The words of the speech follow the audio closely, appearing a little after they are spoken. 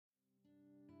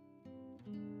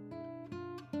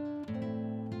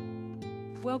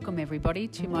Welcome everybody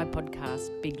to my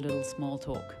podcast, Big Little Small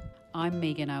Talk. I'm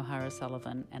Megan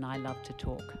O'Hara-Sullivan and I love to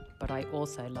talk, but I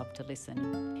also love to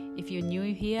listen. If you're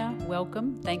new here,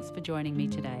 welcome. Thanks for joining me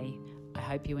today. I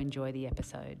hope you enjoy the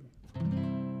episode.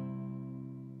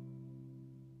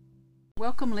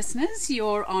 Welcome listeners,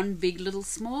 you're on Big Little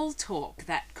Small Talk,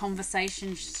 that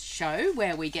conversation show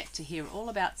where we get to hear all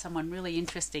about someone really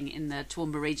interesting in the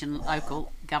Toowoomba Region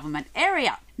local government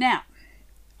area. Now,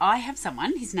 I have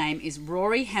someone, his name is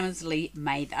Rory Hammersley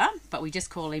Mather, but we just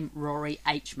call him Rory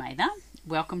H. Mather.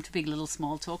 Welcome to Big Little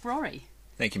Small Talk, Rory.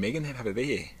 Thank you, Megan. Happy to be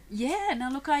here. Yeah, now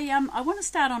look, I want to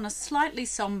start on a slightly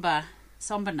somber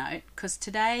note, because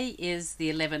today is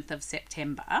the 11th of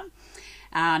September,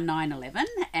 9/11,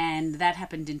 and that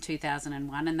happened in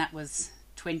 2001, and that was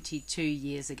 22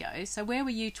 years ago. So where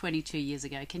were you 22 years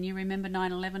ago? Can you remember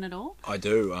 9/11 at all? I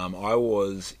do. I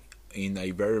was in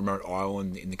a very remote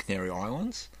island in the Canary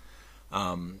Islands,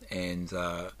 and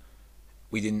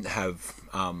we didn't have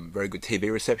very good TV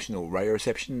reception or radio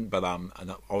reception, but I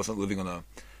wasn't living on a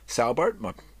sailboat.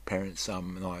 My parents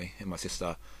and I and my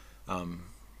sister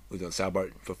lived on a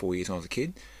sailboat for 4 years when I was a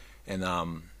kid,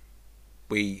 and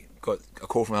we got a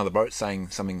call from another boat saying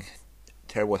something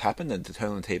terrible had happened and to turn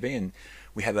on the TV, and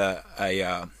we had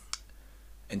a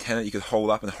antenna you could hold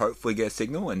up and hopefully get a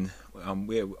signal, and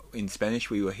in Spanish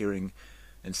we were hearing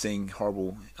and seeing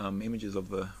horrible images of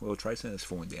the World Trade Centers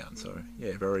falling down. So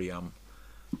yeah, very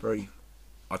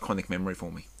iconic memory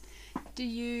for me. Do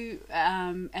you,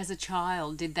 as a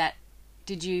child,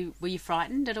 were you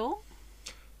frightened at all?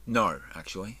 No,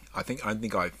 actually, I don't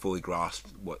think I fully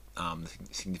grasped what the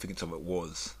significance of it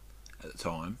was at the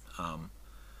time.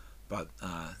 But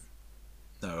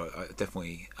no, I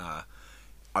definitely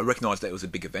I recognised that it was a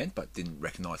big event, but didn't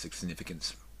recognise the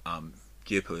significance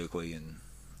geopolitically and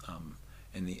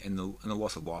the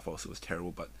loss of life also was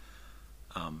terrible. But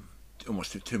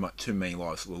almost too many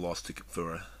lives were lost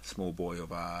for a small boy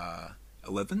of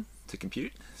 11 to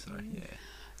compute. So yeah.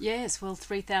 Yes, well,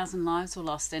 3,000 lives were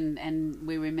lost, and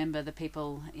we remember the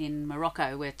people in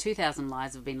Morocco where 2,000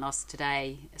 lives have been lost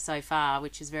today so far,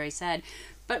 which is very sad.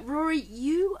 But Rory,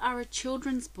 you are a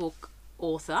children's book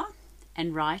author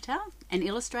and writer and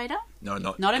illustrator? No,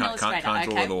 not an illustrator. Can't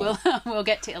draw at all. We'll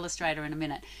get to illustrator in a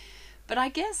minute. But I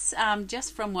guess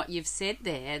just from what you've said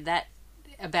there, that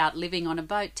about living on a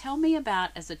boat, tell me about,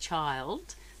 as a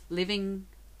child, living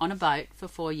on a boat for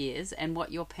 4 years and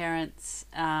what your parents...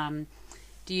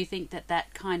 do you think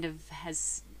that kind of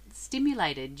has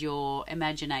stimulated your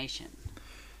imagination?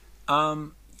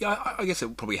 Yeah, I guess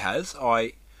it probably has.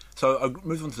 So I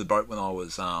moved onto the boat when I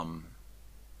was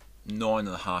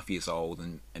 9.5 years old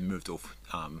and moved off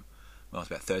when I was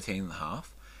about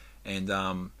 13.5,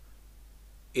 and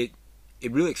it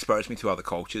really exposed me to other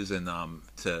cultures, and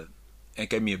it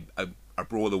gave me a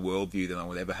broader worldview than I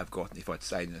would ever have gotten if I'd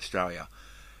stayed in Australia.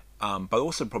 But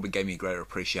also probably gave me a greater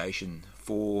appreciation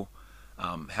for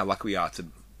how lucky we are to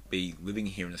be living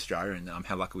here in Australia, and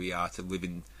how lucky we are to live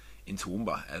in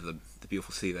Toowoomba as the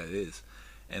beautiful city that it is.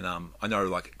 And I know,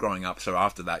 like, growing up, so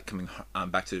after that, coming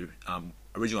back to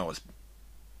originally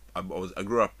I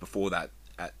grew up before that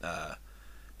at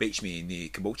Beachmere near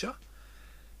Caboolture,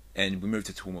 and we moved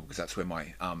to Toowoomba because that's where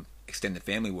my extended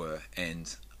family were.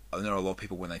 And I know a lot of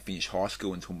people, when they finish high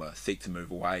school in Toowoomba, seek to move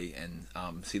away and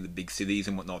see the big cities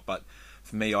and whatnot. But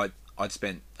for me, I'd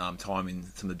spent time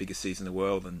in some of the biggest cities in the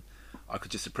world, and I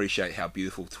could just appreciate how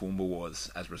beautiful Toowoomba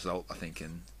was as a result, I think,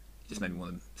 and it just made me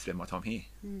want to spend my time here.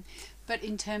 But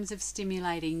in terms of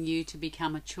stimulating you to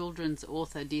become a children's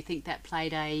author, do you think that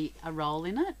played a role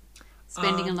in it?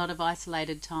 Spending a lot of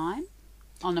isolated time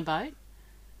on a boat?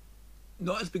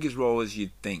 Not as big a role as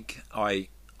you'd think. I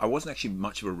wasn't actually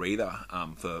much of a reader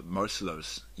for most of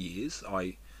those years.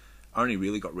 I only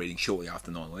really got reading shortly after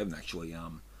 9/11, actually.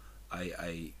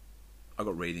 I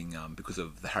got reading because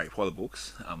of the Harry Potter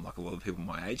books, like a lot of people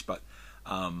my age, but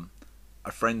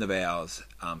a friend of ours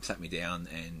sat me down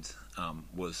and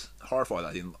was horrified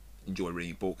I didn't enjoy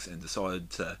reading books, and decided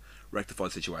to rectify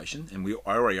the situation. And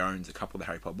I already owned a couple of the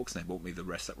Harry Potter books, and they bought me the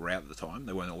rest that were out at the time.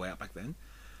 They weren't all out back then.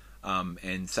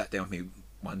 And sat down with me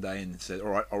one day and said, all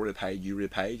right, I'll read a page, you read a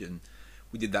page, and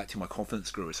we did that till my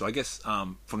confidence grew. So I guess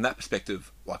from that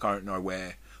perspective, like, I don't know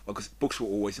where... because books were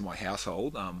always in my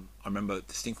household. I remember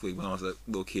distinctly when I was a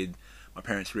little kid, my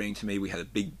parents reading to me. We had a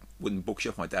big wooden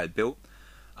bookshelf my dad built,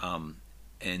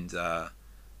 and I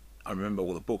remember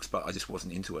all the books, but I just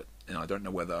wasn't into it. And I don't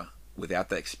know whether, without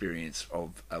that experience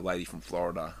of a lady from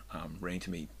Florida reading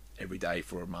to me every day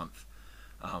for a month,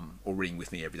 or reading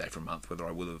with me every day for a month, whether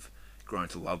I would have grown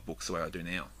to love books the way I do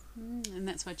now. And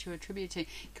that's what you attribute to.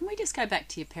 Can we just go back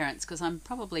to your parents? Because I'm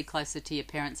probably closer to your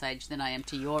parents' age than I am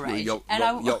to your age. You're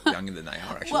younger than they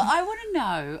are, actually. Well, I want to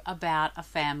know about a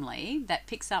family that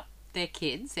picks up their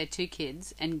kids, their 2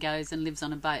 kids, and goes and lives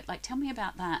on a boat. Like, tell me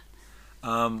about that.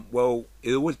 Well,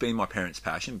 it's always been my parents'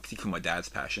 passion, particularly my dad's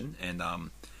passion, and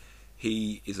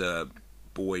he is a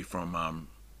boy from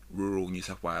rural New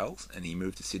South Wales, and he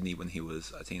moved to Sydney when he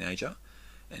was a teenager,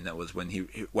 and that was when he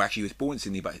was born in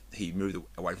Sydney, but he moved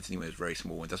away from Sydney when he was very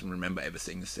small and doesn't remember ever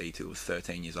seeing the sea till he was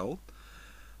 13 years old.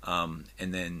 And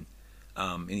then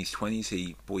in his 20s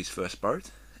he bought his first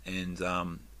boat, and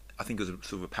I think it was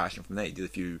sort of a passion from there. He did a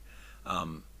few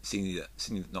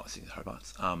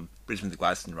Brisbane to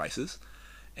Gladstone races,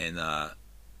 and a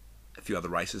few other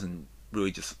races, and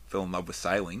really just fell in love with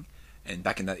sailing. And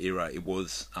back in that era, it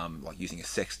was like using a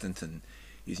sextant and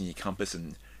using your compass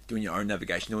and doing your own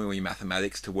navigation, doing all your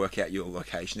mathematics to work out your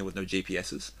location. There was no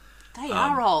GPSs. They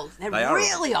are old. They're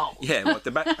really old. Yeah, well,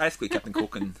 they're basically Captain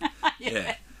Cook and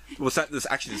yeah. Well, there's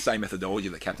actually the same methodology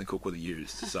that Captain Cook would have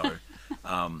used. So,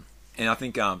 and I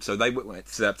think so they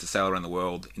set up to sail around the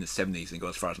world in the 70s and got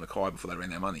as far as Mackay before they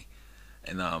ran out of money,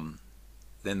 and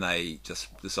then they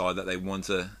just decided that they wanted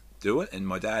to do it. And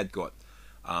my dad got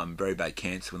very bad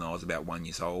cancer when I was about 1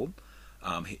 year old,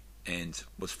 and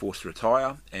was forced to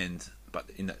retire. But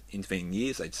in the intervening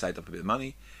years, they'd saved up a bit of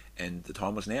money, and the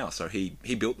time was now. So he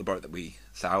built the boat that we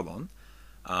sailed on.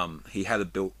 He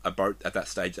had built a boat at that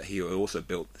stage that he also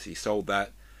built. So he sold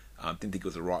that. Didn't think it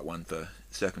was the right one for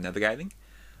circumnavigating.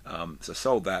 So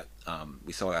sold that.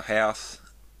 We sold our house,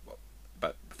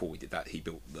 but before we did that, he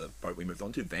built the boat we moved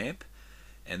on to, Vamp,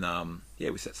 and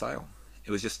we set sail.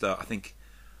 It was just I think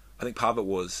part of it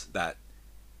was that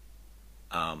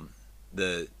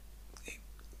the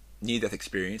near-death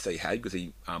experience that he had, because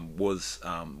he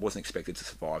wasn't expected to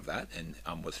survive that,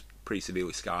 and was pretty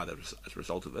severely scarred as a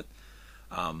result of it,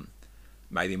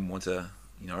 made him want to,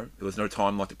 there was no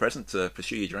time like the present to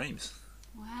pursue your dreams.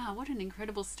 Wow, what an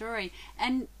incredible story.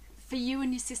 And for you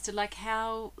and your sister, like,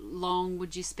 how long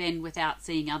would you spend without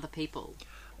seeing other people?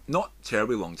 Not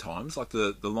terribly long times. Like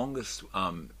the longest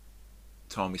time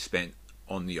we spent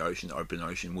on the ocean, open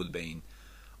ocean, would have been,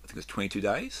 I think it was 22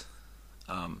 days.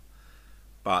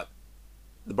 But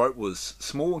the boat was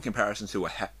small in comparison to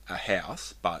a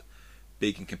house, but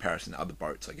big in comparison to other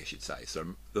boats, I guess you'd say.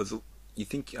 So you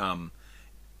think from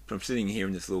sitting here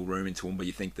in this little room in Toowoomba,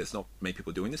 you think there's not many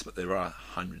people doing this, but there are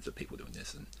hundreds of people doing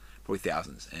this, and probably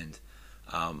thousands. And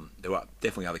there were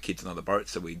definitely other kids on other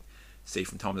boats that we'd see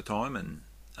from time to time. And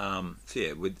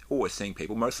we're always seeing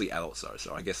people, mostly adults though.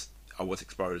 So I guess I was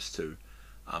exposed to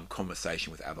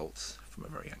conversation with adults from a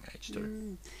very young age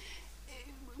too.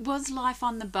 Was life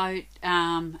on the boat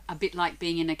a bit like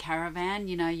being in a caravan?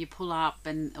 You pull up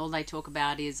and all they talk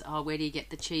about is, where do you get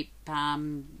the cheap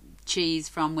cheese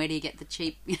from? Where do you get the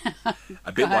cheap...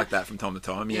 A bit like that from time to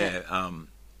time, yeah.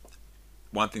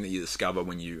 One thing that you discover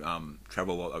when you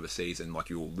travel a lot overseas, and like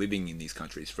you're living in these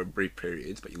countries for brief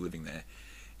periods, but you're living there,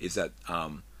 is that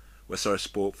we're so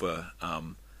spoilt for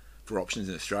options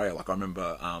in Australia. Like I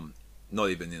remember, not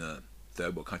even in a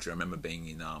third world country, I remember being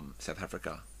in South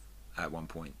Africa at one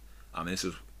point, and this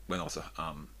was when I was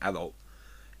an adult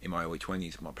in my early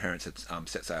 20s. My parents had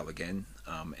set sail again,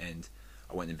 and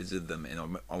I went and visited them,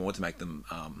 and I wanted to make them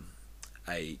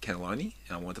a cannelloni,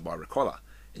 and I wanted to buy ricotta,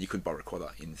 and you couldn't buy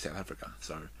ricotta in South Africa,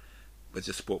 so it's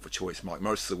just sport for choice. Like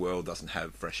most of the world doesn't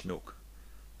have fresh milk;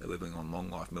 they're living on long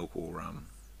life milk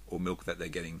or milk that they're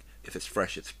getting. If it's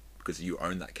fresh, it's because you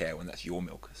own that cow and that's your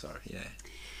milk. So yeah.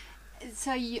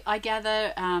 So I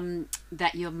gather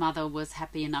that your mother was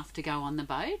happy enough to go on the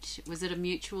boat. Was it a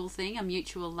mutual thing, a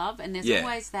mutual love? And there's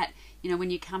always that,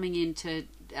 when you're coming into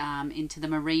the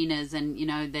marinas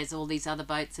and, there's all these other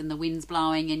boats and the wind's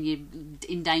blowing and you're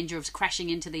in danger of crashing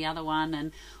into the other one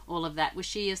and all of that. Was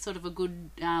she a sort of a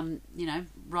good,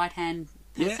 right-hand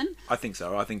person? Yeah, I think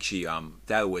so. I think she,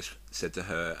 Dad always said to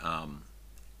her,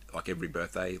 like every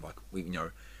birthday, like we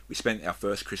spent our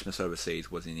first Christmas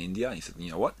overseas was in India, and he said, you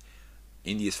know what?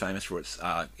 India's famous for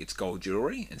its gold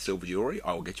jewellery and silver jewellery.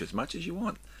 I will get you as much as you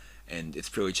want, and it's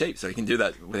pretty cheap, so you can do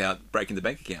that without breaking the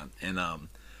bank account. And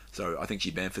so I think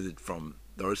she benefited from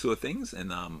those sort of things,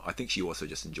 and I think she also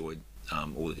just enjoyed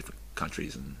all the different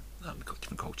countries and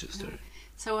different cultures too.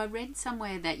 So I read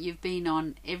somewhere that you've been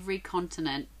on every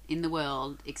continent in the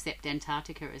world except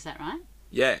Antarctica. Is that right?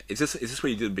 Yeah. Is this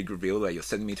where you did a big reveal that you're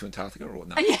sending me to Antarctica or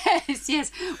not?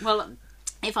 Yes. Well,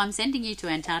 if I'm sending you to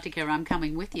Antarctica, I'm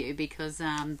coming with you because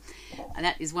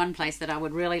that is one place that I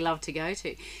would really love to go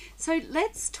to. So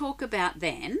let's talk about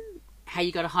then how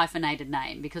you got a hyphenated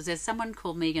name, because there's someone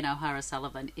called Megan O'Hara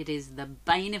Sullivan. It is the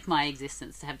bane of my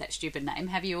existence to have that stupid name.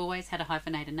 Have you always had a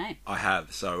hyphenated name? I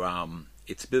have. So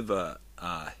it's a bit of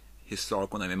a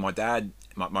historical name. And my dad,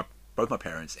 both my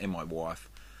parents and my wife,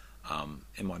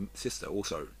 and my sister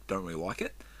also don't really like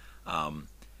it.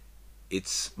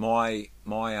 It's my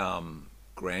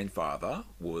grandfather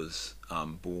was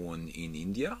born in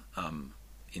India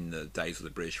in the days of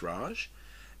the British Raj,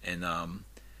 and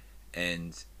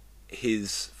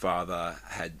his father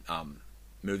had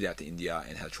moved out to India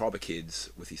and had a tribe of kids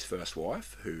with his first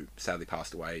wife, who sadly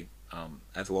passed away,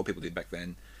 as a lot of people did back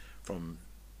then, from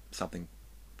something,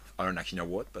 I don't actually know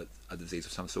what, but a disease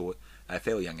of some sort, at a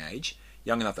fairly young age.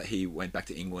 Young enough that he went back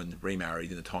to England,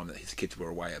 remarried in the time that his kids were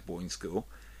away at boarding school,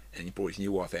 and he brought his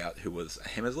new wife out, who was a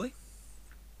Hammersley.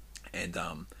 And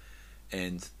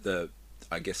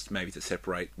I guess maybe to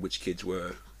separate which kids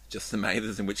were just the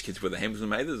Mathers and which kids were the Hammersley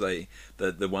Mathers,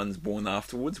 the ones born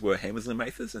afterwards were Hammersley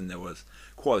Mathers, and there was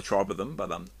quite a tribe of them. But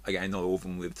again, not all of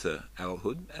them lived to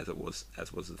adulthood, as was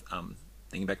the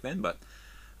thing back then. But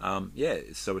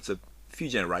so it's a few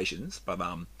generations, but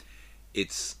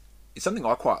it's something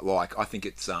I quite like. I think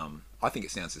it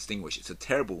sounds distinguished. It's a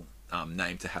terrible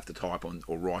name to have to type on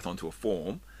or write onto a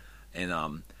form,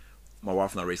 and my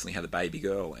wife and I recently had a baby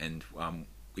girl, and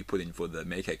we put in for the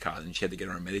Medicare card, and she had to get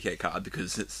her own Medicare card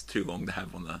because it's too long to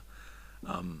have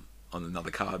on another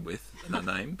card with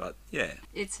another name. But yeah,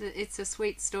 it's a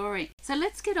sweet story. So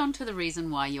let's get on to the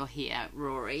reason why you're here,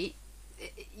 Rory.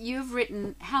 You've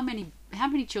written how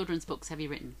many children's books have you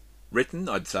written? Written,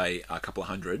 I'd say a couple of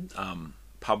hundred.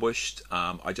 Published,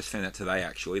 I just found out today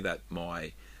actually that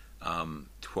my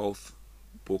 12th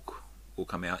book will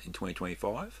come out in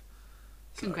 2025.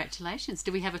 So, congratulations!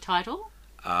 Do we have a title?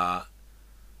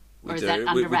 We or is do. that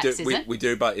under wraps? We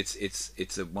do, but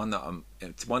it's one that I'm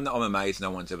amazed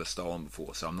no one's ever stolen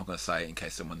before. So I'm not going to say it in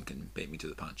case someone can beat me to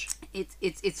the punch.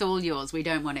 It's all yours. We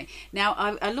don't want to. Now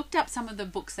I looked up some of the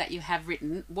books that you have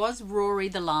written. Was Rory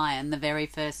the Lion the very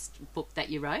first book that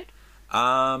you wrote?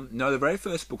 No, the very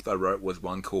first book that I wrote was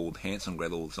one called Hansel and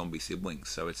Gretel Zombie Siblings.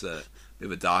 So it's a bit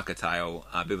of a darker tale,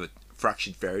 a bit of a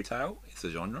fractured fairy tale. It's a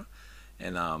genre,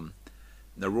 and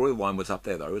the Royal one was up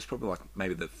there though. It was probably like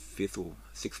maybe the 5th or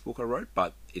 6th book I wrote,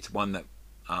 but it's one that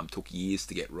took years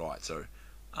to get right. So,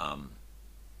 and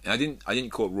I didn't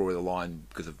call it Rory the Lion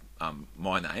because of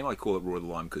my name. I call it Rory the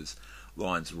Lion because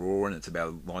lions roar, and it's about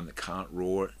a lion that can't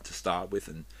roar to start with,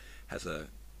 and has a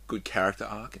good character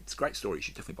arc. It's a great story. You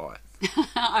should definitely buy it.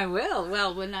 I will.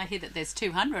 Well, when I hear that there's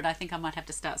 200, I think I might have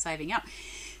to start saving up.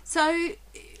 So,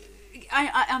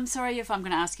 I'm sorry if I'm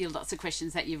going to ask you lots of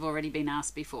questions that you've already been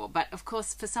asked before, but of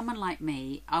course, for someone like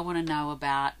me, I want to know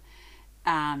about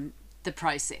the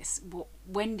process.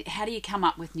 How do you come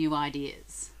up with new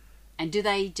ideas? And do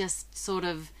they just sort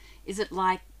of, is it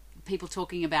like people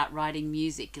talking about writing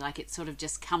music, like it sort of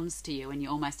just comes to you and you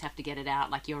almost have to get it out,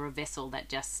 like you're a vessel that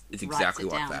just it's exactly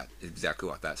writes it like down? that. It's exactly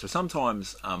like that. So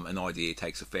sometimes an idea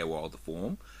takes a fair while to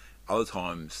form. Other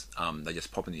times they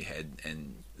just pop into your head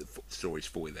and the story's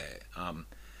fully there.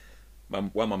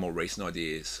 One of my more recent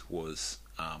ideas was,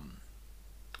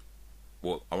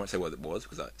 well, I won't say what it was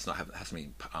because hasn't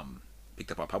been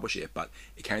picked up by a publisher yet, but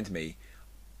it came to me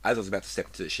as I was about to step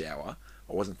into the shower.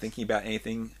 I wasn't thinking about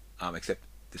anything except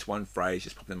this one phrase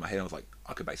just popped in my head. I was like,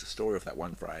 I could base a story off that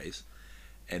one phrase.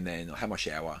 And then I had my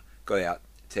shower, got out,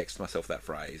 texted myself that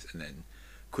phrase, and then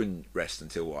couldn't rest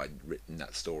until I'd written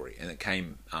that story. And it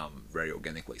came very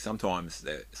organically. Sometimes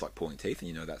it's like pulling teeth,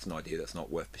 and that's an idea that's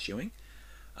not worth pursuing.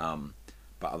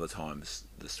 But other times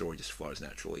the story just flows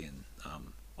naturally. And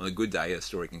on a good day, a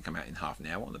story can come out in half an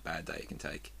hour. On a bad day, it can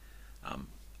take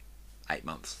 8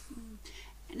 months.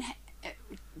 And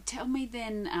tell me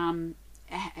then,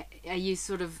 are you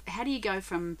sort of, how do you go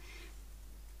from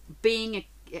being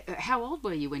how old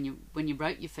were you when you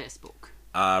wrote your first book?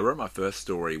 I wrote my first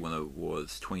story when I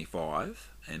was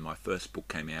 25, and my first book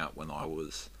came out when I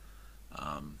was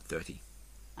 30.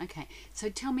 Okay, so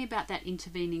tell me about that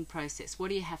intervening process. What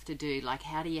do you have to do? Like,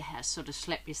 how do you sort of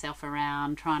schlep yourself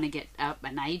around trying to get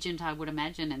an agent, I would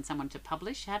imagine, and someone to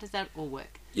publish? How does that all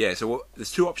work? Yeah, so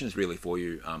there's two options really for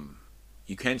you.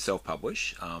 You can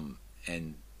self-publish,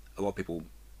 and a lot of people,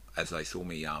 as they saw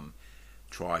me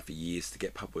try for years to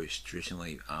get published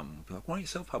traditionally, be like, why don't you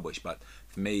self-publish? But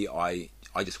for me, I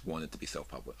just wanted to be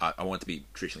self-published. I wanted to be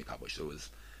traditionally published.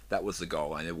 That was the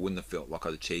goal, and it wouldn't have felt like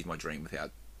I'd achieved my dream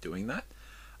without doing that.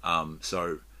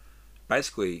 So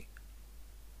basically,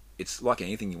 it's like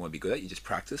anything you want to be good at. You just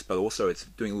practice, but also it's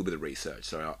doing a little bit of research.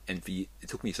 So, it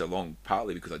took me so long,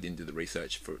 partly because I didn't do the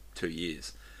research for 2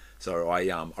 years. So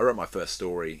I wrote my first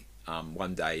story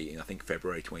one day in, I think,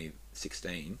 February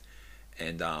 2016,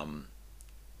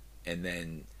 and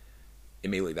then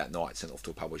immediately that night sent off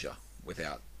to a publisher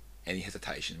without any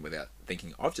hesitation, without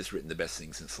thinking, I've just written the best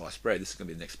thing since sliced bread, this is going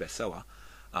to be the next bestseller.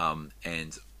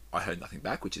 And I heard nothing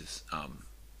back, which is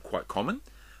quite common,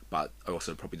 but I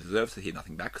also probably deserved to hear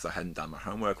nothing back because I hadn't done my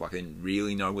homework. Like, I didn't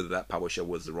really know whether that publisher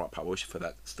was the right publisher for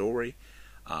that story.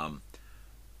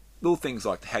 Little things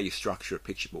like how you structure a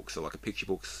picture book. So like a picture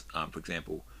book, for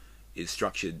example, is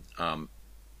structured,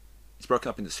 it's broken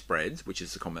up into spreads, which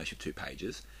is a combination of 2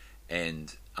 pages,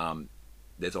 and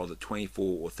there's either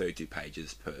 24 or 32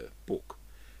 pages per book.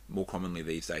 More commonly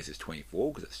these days is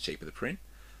 24 because it's cheaper to print.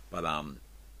 But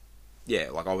yeah,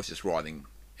 like I was just writing,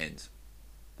 and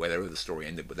wherever the story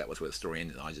ended, but that was where the story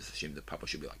ended. I just assumed the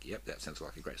publisher would be like, yep, that sounds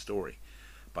like a great story.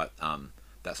 But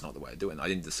that's not the way to do it. And I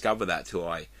didn't discover that till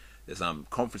there's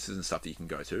conferences and stuff that you can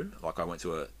go to. Like I went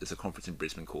to there's a conference in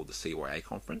Brisbane called the CYA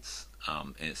conference,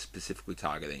 and it's specifically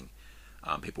targeting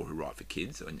people who write for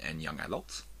kids and young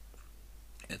adults.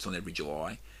 And it's on every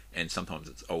July, and sometimes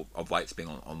it's of late it's been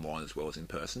online as well as in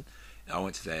person. And I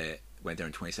went there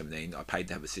in 2017. I paid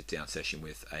to have a sit down session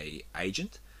with a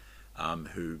agent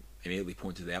who immediately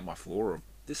pointed out my flaw of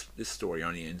this story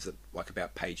only ends at like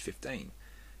about page 15. And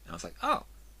I was like, oh,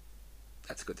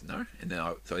 that's good to know. And then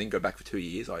so I didn't go back for 2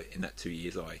 years. In that 2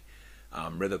 years I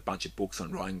read a bunch of books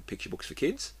on writing picture books for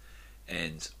kids,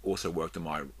 and also worked on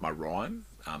my rhyme,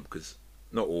 because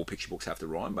not all picture books have to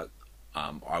rhyme, but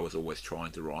I was always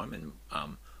trying to rhyme, and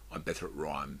I'm better at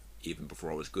rhyme even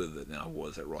before I was good at it than I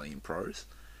was at writing in prose.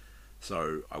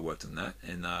 So I worked on that,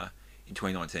 and in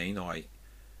 2019 I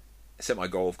set my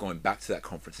goal of going back to that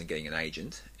conference and getting an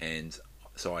agent. And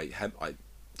so I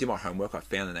did my homework. I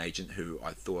found an agent who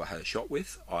I thought I had a shot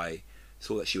with. I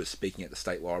saw that she was speaking at the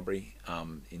State Library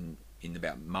in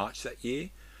about March that year.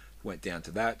 Went down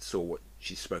to that, saw what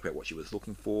she spoke about, what she was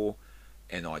looking for,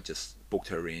 and I just booked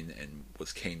her in and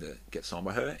was keen to get signed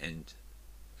by her. And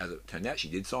as it turned out, she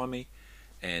did sign me,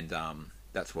 and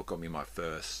that's what got me my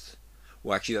first.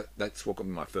 Well, actually, that's what got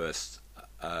me my first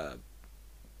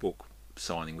book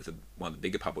signing with one of the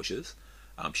bigger publishers.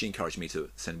 She encouraged me to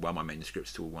send one of my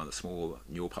manuscripts to one of the smaller,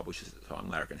 newer publishers at the time,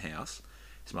 Larrikin House.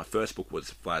 So my first book was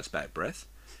Vlad's Bad Breath,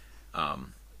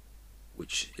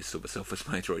 which is sort of a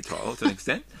self-explanatory title to an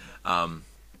extent.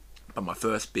 But my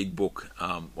first big book,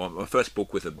 my first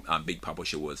book with a big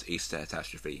publisher was Easter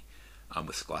Catastrophe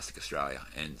with Scholastic Australia,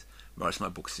 and most of my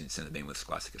books since then have been with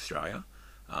Scholastic Australia.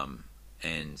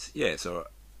 And yeah, so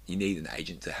you need an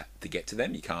agent to get to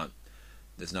them. You can't.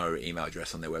 There's no email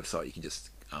address on their website you can just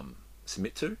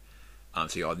submit to.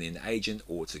 So you either need an agent,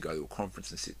 or to go to a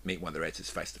conference and meet one of their editors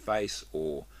face to face,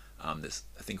 or there's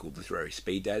a thing called literary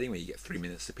speed dating where you get 3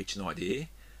 minutes to pitch an idea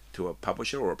to a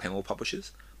publisher or a panel of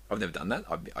publishers. I've never done that.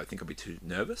 I think I'd be too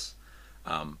nervous.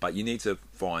 But you need to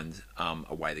find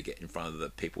a way to get in front of the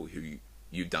people who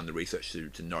you've done the research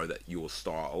to know that your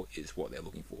style is what they're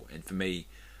looking for. And for me,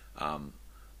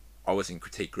 I was in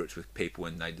critique groups with people,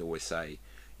 and they'd always say,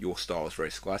 your style is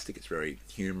very scholastic, it's very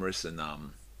humorous and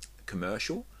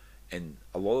commercial. And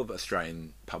a lot of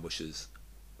Australian publishers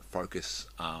focus,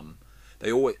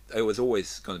 there was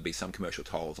always going to be some commercial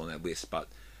titles on their list, but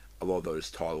a lot of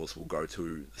those titles will go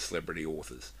to celebrity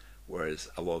authors, whereas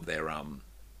a lot of their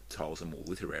titles are more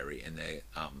literary, and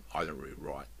I don't really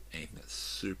write anything that's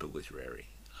super literary.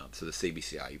 So the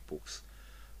CBCA books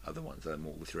are the ones that are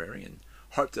more literary, and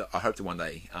I hope to one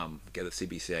day get a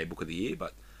CBCA Book of the Year,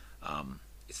 but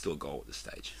it's still a goal at this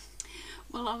stage.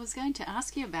 Well, I was going to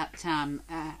ask you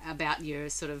about your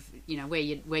sort of, where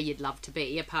you'd love to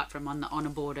be, apart from on the honour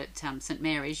board at St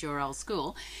Mary's, your old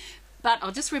school. But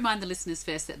I'll just remind the listeners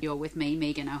first that you're with me,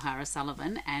 Megan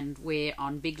O'Hara-Sullivan, and we're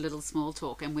on Big Little Small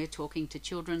Talk, and we're talking to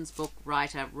children's book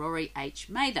writer Rory H.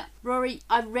 Mather. Rory,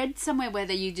 I read somewhere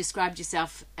whether you described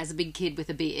yourself as a big kid with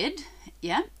a beard,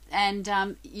 yeah? And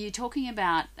you're talking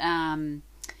about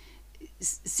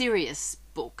serious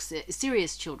books,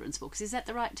 serious children's books. Is that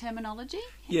the right terminology?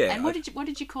 Yeah. And what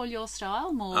did you call your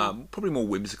style? Probably more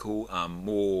whimsical,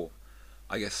 more,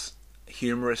 I guess,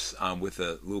 humorous, with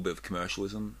a little bit of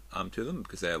commercialism to them,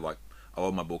 because they're like a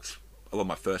lot of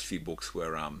my first few books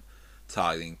were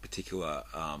targeting particular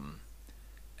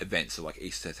events, so like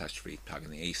Easter Catastrophe,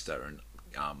 targeting Easter, and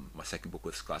my second book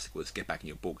with Classic was Get Back in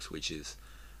Your Books, which is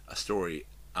a story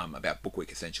about Book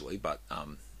Week essentially, but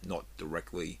not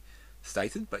directly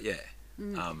stated, but yeah.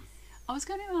 I was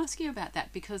going to ask you about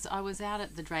that because I was out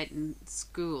at the Drayton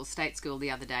State School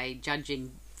the other day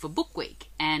judging for Book Week,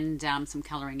 and some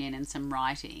colouring in and some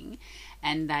writing,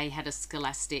 and they had a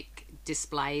scholastic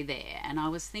display there, and I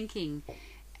was thinking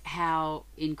how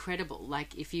incredible,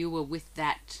 like if you were with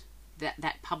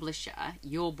that publisher,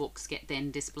 your books get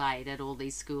then displayed at all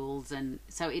these schools, and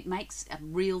so it makes a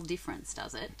real difference,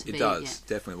 does it? It does,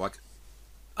 definitely. Like,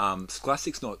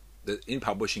 Scholastic's not... In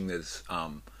publishing, there's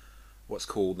what's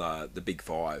called the Big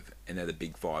Five, and they're the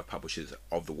Big Five publishers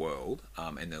of the world,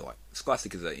 and they're like...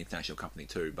 Scholastic is an international company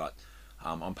too, but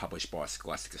I'm published by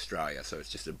Scholastic Australia, so it's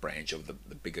just a branch of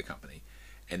the bigger company.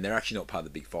 And they're actually not part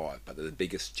of the Big Five, but they're the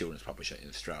biggest children's publisher in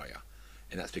Australia.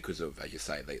 And that's because of, as you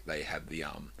say, they have the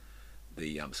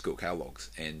school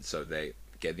catalogues, and so they're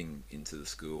getting into the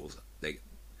schools. You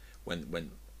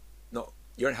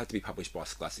don't have to be published by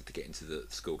Scholastic to get into the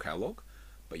school catalogue,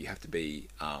 but you have to be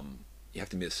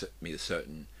meet a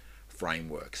certain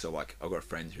framework. So, like, I've got a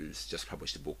friend who's just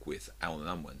published a book with Alan and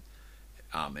Unwin,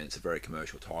 and it's a very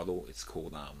commercial title. It's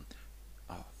called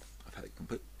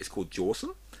It's called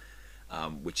Jawsome.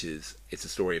 It's a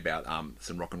story about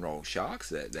some rock and roll sharks.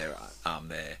 They're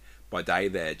by day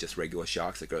they're just regular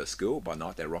sharks that go to school. By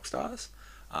night they're rock stars,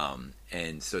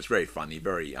 and so it's very funny,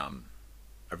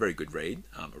 a very good read.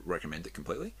 I recommend it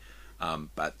completely.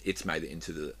 But it's made it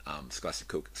into the Scholastic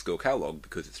School Catalogue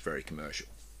because it's very commercial.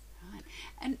 Right.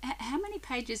 And how many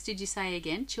pages did you say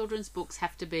again? Children's books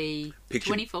have to be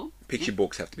 24? Picture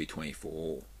books have to be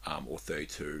 24 or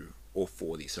 32 or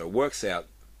 40. So it works out.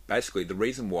 Basically, the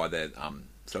reason why they're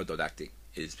so didactic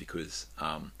is because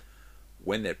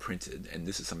when they're printed, and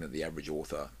this is something that the average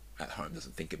author at home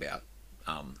doesn't think about,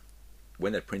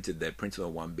 when they're printed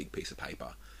on one big piece of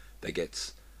paper that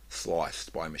gets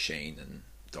sliced by a machine and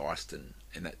diced, and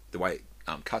that the way it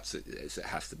cuts it is it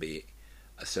has to be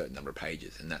a certain number of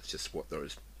pages, and that's just what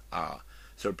those are.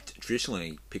 So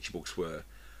traditionally, picture books were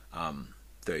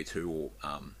 32 or...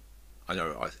 I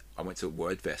know I went to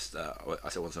WordFest.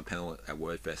 I was on a panel at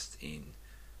WordFest in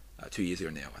 2 years ago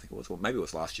now. I think it was, or maybe it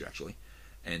was last year actually.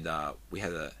 And we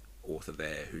had an author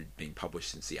there who'd been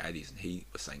published since the 80s, and he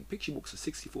was saying picture books are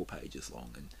 64 pages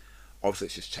long. And obviously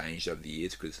it's just changed over the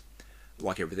years because,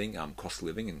 like everything, cost of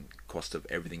living and cost of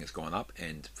everything has gone up.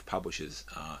 And for publishers,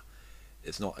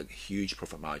 it's not a huge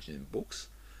profit margin in books.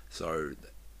 So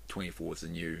 24 is the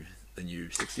new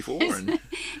 64.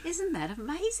 Isn't that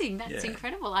amazing? That's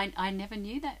incredible. I never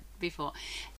knew that before.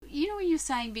 You know, when you were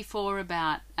saying before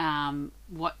about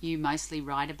what you mostly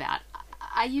write about,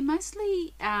 are you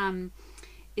mostly...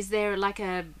 is there like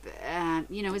a...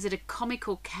 is it a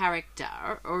comical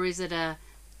character, or is it a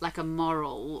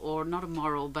moral, or not a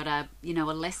moral, but a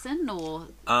lesson, or...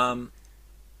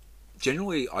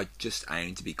 Generally, I just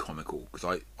aim to be comical,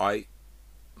 because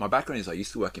my background is I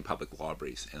used to work in public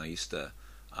libraries, and I used to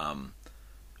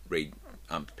read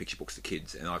picture books to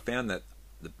kids, and I found that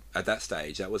at that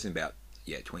stage, that was in about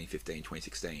 2015,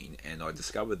 2016, and I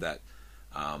discovered that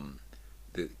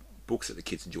the books that the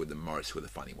kids enjoyed the most were the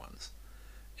funny ones.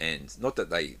 And not that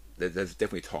there's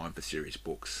definitely time for serious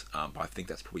books, but I think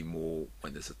that's probably more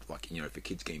when there's for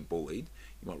kids getting bullied,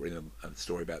 you might read a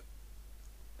story about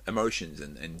emotions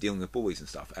and dealing with bullies and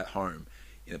stuff at home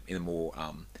in a more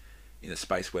in a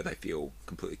space where they feel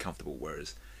completely comfortable.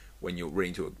 Whereas when you're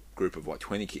reading to a group of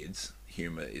 20 kids,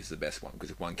 humour is the best one,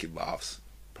 because if one kid laughs,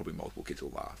 probably multiple kids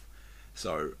will laugh.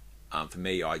 So for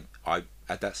me, I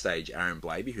at that stage, Aaron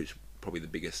Blavey, who's probably the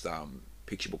biggest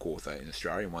picture book author in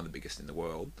Australia and one of the biggest in the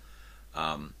world,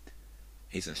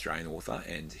 he's an Australian author,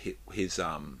 and his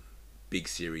big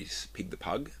series Pig the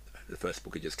Pug, the first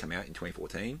book had just come out in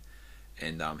 2014,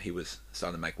 and he was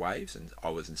starting to make waves, and I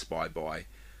was inspired by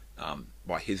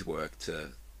his work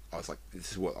I was like,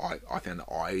 this is what I found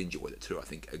that I enjoyed it too. I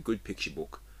think a good picture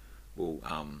book will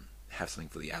have something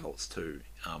for the adults too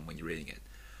when you're reading it.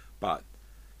 But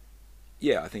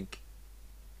I think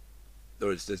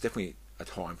there's definitely a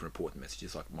time for important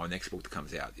messages. Like my next book that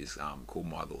comes out is called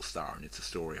My Little Star, and it's a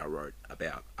story I wrote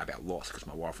about loss, because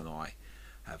my wife and I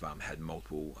have had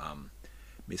multiple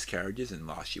miscarriages, and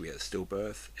last year we had a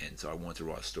stillbirth, and so I wanted to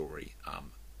write a story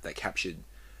that captured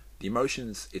the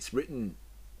emotions. It's written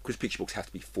because picture books have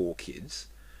to be for kids,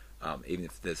 even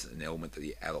if there's an element that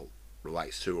the adult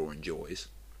relates to or enjoys.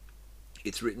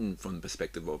 It's written from the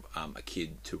perspective of a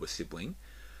kid to a sibling,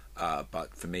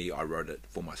 but for me, I wrote it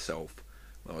for myself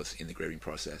when I was in the grieving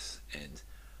process, and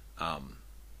I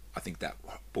think that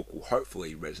book will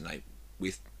hopefully resonate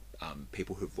with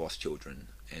people who've lost children,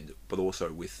 but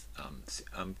also with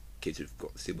kids who've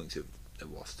got siblings who've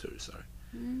lost too. So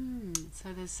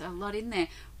there's a lot in there.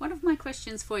 One of my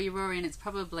questions for you, Rory, and it's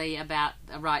probably about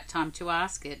the right time to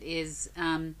ask it, is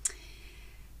has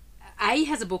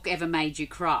a book ever made you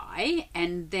cry?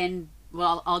 And then,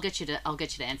 well, I'll get you to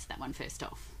answer that one first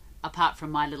off. Apart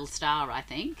from My Little Star, I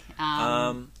think.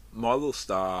 My Little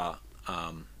Star,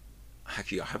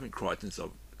 actually, I haven't cried since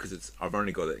I've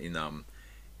only got it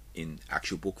in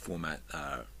actual book format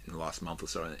in the last month or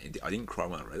so, and I didn't cry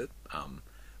when I read it. I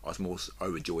was more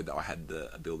overjoyed that I had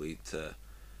the ability to.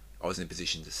 I was in a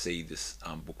position to see this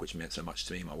book, which meant so much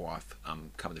to me and my wife,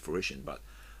 come to fruition. But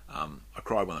I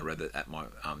cried when I read it at my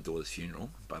daughter's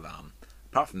funeral. But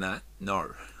apart from that,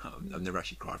 no, I've never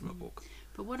actually cried from a book.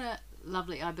 But what a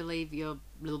lovely, I believe your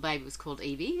little baby was called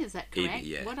Evie, is that correct? Evie,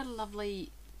 yeah. What a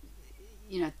lovely,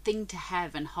 thing to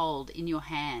have and hold in your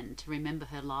hand to remember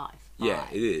her life. Yeah,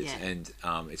 it is. Yeah. And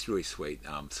it's really sweet.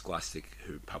 Scholastic,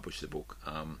 who published the book,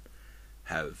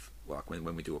 have, like,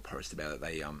 when we do a post about it,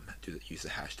 they use the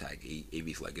hashtag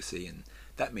Evie's Legacy, and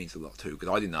that means a lot too, because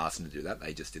I didn't ask them to do that.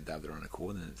 They just did that of their own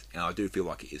accord, and I do feel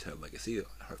like it is her legacy.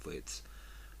 Hopefully it's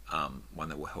one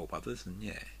that will help others, and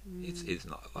yeah, it's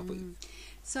not lovely.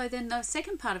 So then the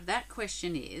second part of that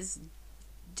question is,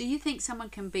 do you think someone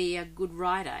can be a good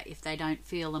writer if they don't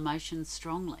feel emotions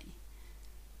strongly?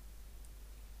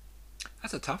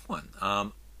 That's a tough one.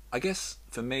 I guess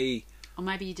for me... Or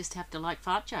maybe you just have to like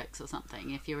fart jokes or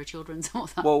something if you're a children's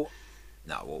author.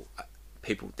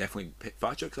 People definitely...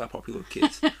 Fart jokes are popular with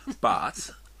kids. But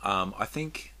I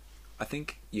think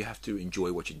you have to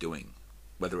enjoy what you're doing.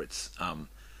 Whether it's...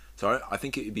 So I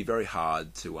think it would be very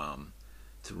hard to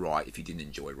write if you didn't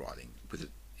enjoy writing. Because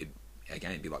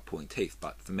it'd be like pulling teeth.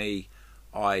 But for me,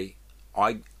 I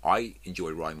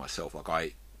enjoy writing myself. Like,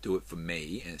 I do it for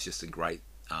me, and it's just a great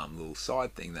little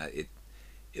side thing that it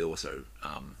also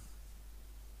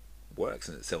works,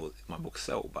 and my books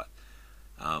sell. But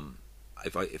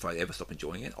if I ever stop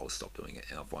enjoying it, I'll stop doing it,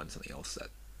 and I'll find something else that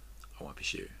I want to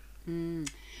pursue.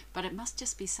 But it must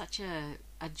just be such a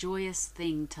joyous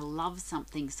thing to love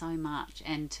something so much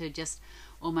and to just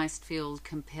almost feel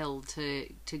compelled to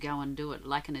go and do it,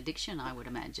 like an addiction, I would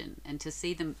imagine. And to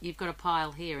see them, you've got a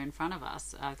pile here in front of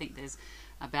us. I think there's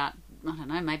about, I don't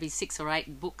know, maybe 6 or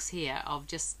 8 books here of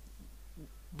just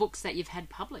books that you've had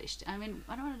published. I mean,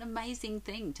 what an amazing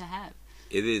thing to have.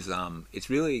 It is. It's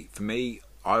really, for me,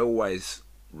 I always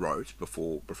wrote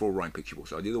before writing picture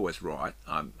books. I did always write.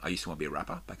 I used to want to be a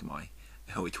rapper back in my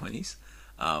early 20s.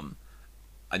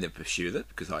 I never pursued it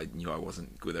because I knew I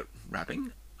wasn't good at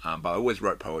rapping. But I always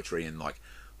wrote poetry, and like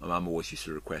my mum always used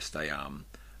to request a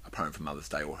poem for Mother's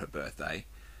Day or her birthday,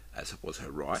 as was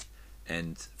her right.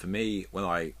 And for me, when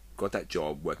I got that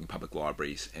job working in public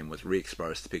libraries and was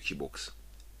re-exposed to picture books,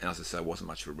 and as I say, I wasn't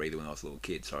much of a reader when I was a little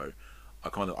kid, so I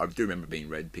do remember being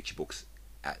read picture books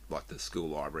at like the school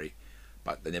library,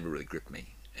 but they never really gripped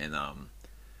me. And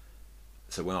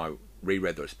so when I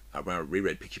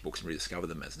reread picture books and rediscovered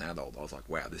them as an adult, I was like,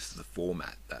 wow, this is the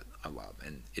format that I love.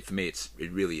 And for me, it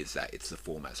really is that. It's the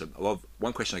format. So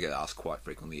one question I get asked quite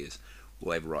frequently is,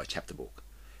 will I ever write a chapter book?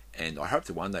 And I hope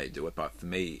to one day do it, but for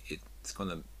me, it's going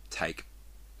to take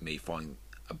me finding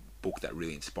a book that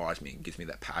really inspires me and gives me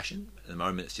that passion. At the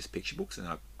moment, it's just picture books, and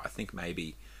I think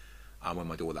maybe when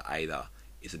my daughter Ada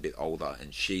is a bit older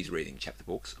and she's reading chapter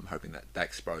books, I'm hoping that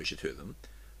exposure to them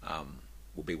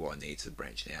will be what I need to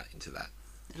branch out into that.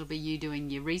 It'll be you doing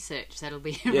your research. That'll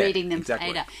be reading them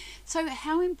exactly. to Ada. So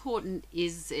how important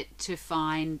is it to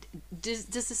find... Does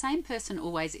the same person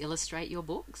always illustrate your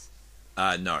books?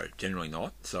 No, generally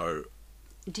not. So,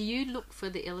 do you look for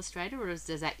the illustrator, or does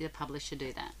the publisher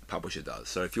do that? The publisher does.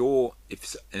 So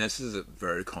and this is a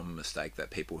very common mistake that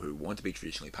people who want to be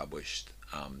traditionally published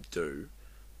do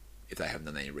if they haven't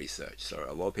done any research. So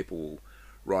a lot of people will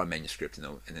write a manuscript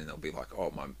and then they'll be like,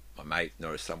 oh, my mate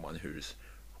knows someone who's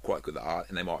quite good at art,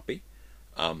 and they might be,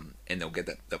 and they'll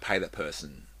pay that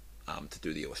person to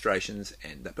do the illustrations,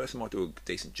 and that person might do a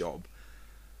decent job,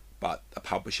 but a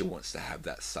publisher wants to have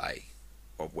that say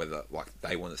of whether, like,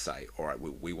 they want to say, all right,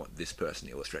 we want this person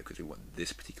to illustrate because we want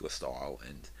this particular style,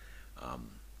 and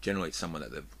generally it's someone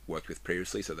that they've worked with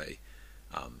previously, so they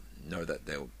know that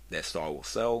their style will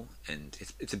sell, and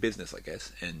it's a business, I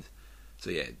guess. And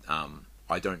so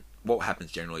what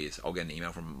happens generally is I'll get an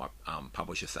email from my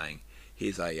publisher saying,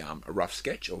 here's a rough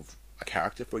sketch of a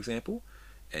character, for example,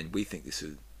 and we think this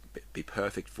would be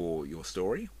perfect for your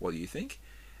story. What do you think?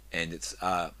 And it's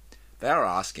they are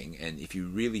asking, and if you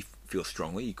really feel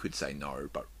strongly, you could say no,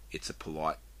 but it's a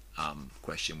polite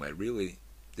question where really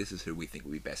this is who we think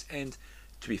would be best. And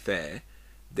to be fair,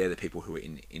 they're the people who are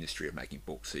in the industry of making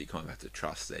books, so you kind of have to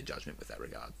trust their judgment with that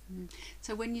regard.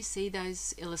 So when you see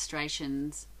those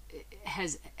illustrations,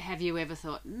 have you ever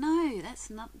thought, no, that's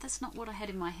not what I had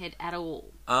in my head at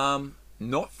all?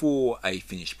 Not for a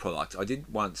finished product. I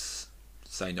did once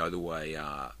say no to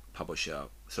a publisher.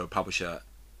 So a publisher,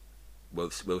 we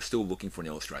were still looking for an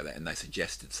illustrator, and they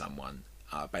suggested someone.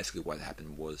 Basically what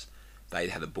happened was they'd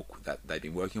had a book that they'd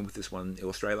been working with this one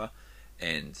illustrator,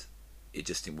 and it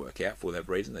just didn't work out for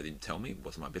whatever reason. They didn't tell me. It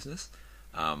wasn't my business.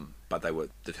 but they were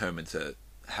determined to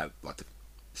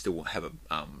still have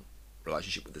a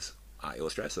relationship with this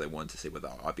illustrator, so they wanted to see whether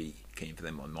I'd be keen for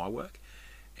them on my work.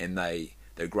 And they're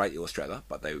a great illustrator,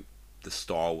 but the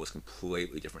style was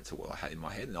completely different to what I had in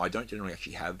my head. And I don't generally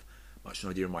actually have much of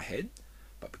an idea in my head,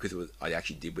 but because I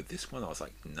actually did with this one, I was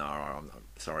like, no, I'm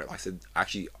sorry. I said,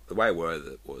 actually, the way I worded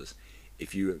it was,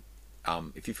 if you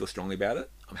feel strongly about it,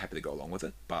 I'm happy to go along with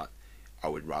it, but I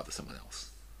would rather someone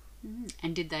else.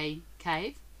 And did they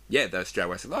cave? Yeah, they straight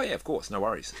away said, oh yeah, of course, no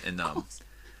worries. And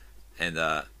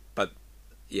but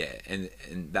yeah, and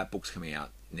that book's coming out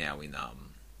now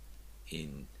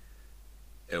in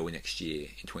early next year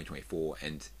in 2024,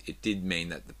 and it did mean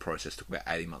that the process took about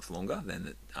 18 months longer than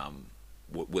it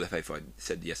would have if I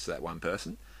said yes to that one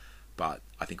person, but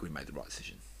I think we made the right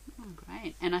decision. Oh,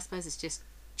 great. And I suppose it's just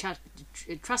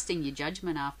trusting your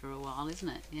judgment after a while, isn't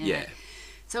it? Yeah.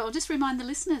 So I'll just remind the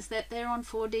listeners that they're on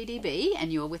 4DDB,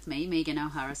 and you're with me, Megan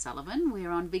O'Hara-Sullivan.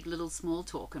 We're on Big Little Small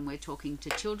Talk, and we're talking to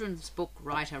children's book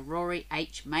writer Rory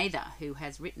H. Mather, who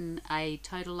has written a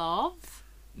total of...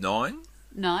 Nine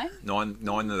No?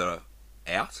 Nine that are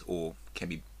out or can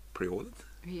be pre-ordered.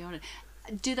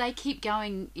 Do they keep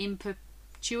going in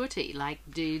perpetuity? Like,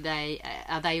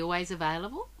 are they always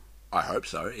available? I hope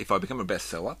so. If I become a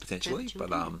bestseller, potentially. But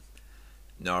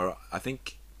no, I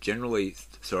think generally,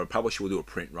 so a publisher will do a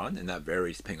print run, and that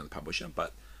varies depending on the publisher.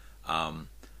 But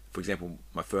for example,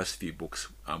 my first few books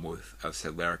with, as I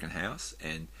said, Larrikin House,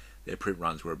 and their print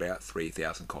runs were about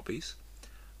 3,000 copies,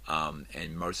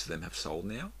 and most of them have sold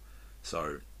now.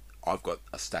 So I've got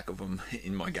a stack of them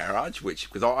in my garage,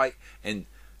 and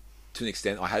to an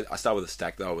extent, I started with a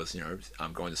stack that I was,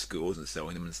 going to schools and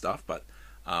selling them and stuff. But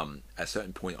at a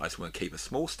certain point, I just want to keep a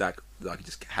small stack that I can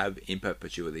just have in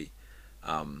perpetuity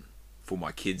for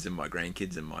my kids and my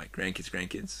grandkids and my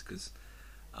grandkids, because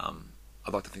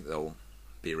I'd like to think they'll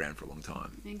be around for a long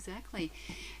time. Exactly.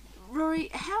 Rory,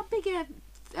 how big a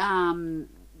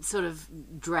sort of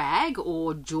drag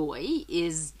or joy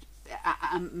is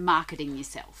marketing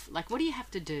yourself? Like, what do you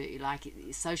have to do? Like,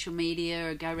 social media,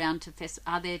 or go around to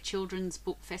are there children's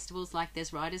book festivals like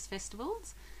there's writers'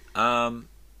 festivals?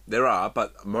 There are,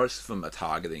 but most of them are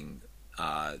targeting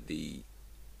the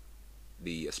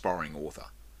aspiring author.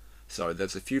 So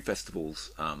there's a few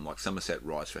festivals like Somerset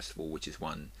Rise Festival, which is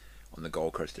one on the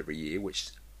Gold Coast every year,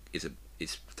 which is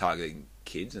targeting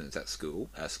kids, and it's at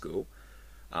our school.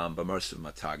 But most of them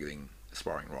are targeting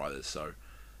aspiring writers. So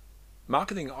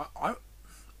marketing, I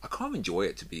kind of enjoy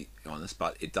it, to be honest,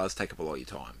 but it does take up a lot of your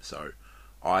time. So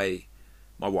my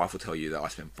wife will tell you that I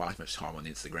spend far too much time on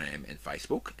Instagram and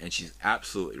Facebook, and she's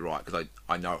absolutely right, because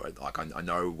I know it. Like, I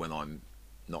know when I'm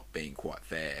not being quite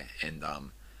fair and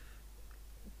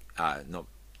not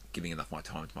giving enough of my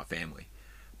time to my family.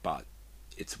 But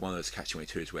it's one of those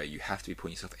catch-22s where you have to be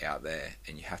putting yourself out there,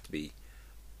 and you have to be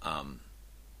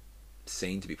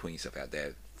seen to be putting yourself out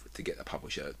there to get a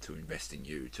publisher to invest in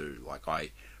you too. Like,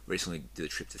 I recently did a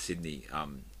trip to Sydney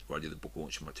where I did the book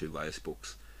launch of my 2 latest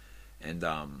books, and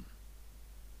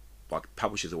like,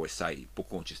 publishers always say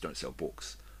book launches don't sell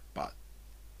books, but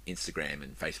Instagram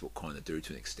and Facebook kind of do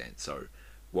to an extent. So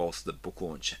whilst the book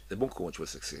launch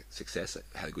was a success, it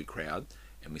had a good crowd,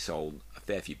 and we sold a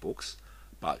fair few books,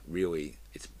 but really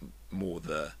it's more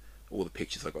all the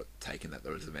pictures I got taken at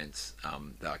those events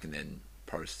that I can then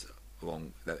post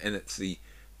along that. And it's the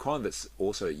kind of, it's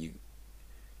also,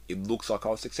 it looks like I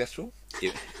was successful.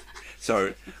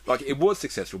 So, like, it was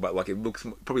successful, but like, it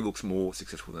probably looks more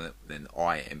successful than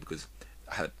I am, because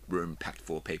I had a room packed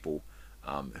full of people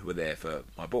who were there for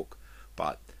my book,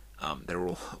 but they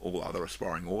were all other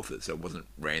aspiring authors. So it wasn't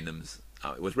randoms.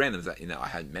 It was randoms that I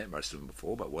hadn't met most of them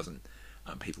before, but it wasn't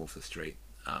people off the street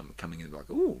coming in like,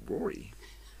 "Oh, Rory."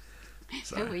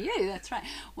 So. Who were you? That's right.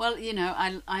 Well,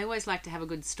 I always like to have a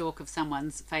good stalk of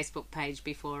someone's Facebook page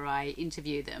before I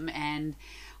interview them, and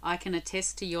I can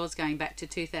attest to yours going back to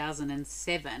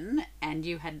 2007, and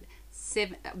you had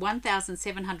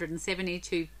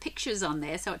 1,772 pictures on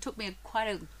there, so it took me quite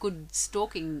a good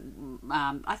stalking.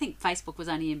 I think Facebook was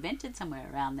only invented somewhere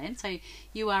around then, so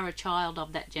you are a child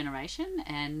of that generation,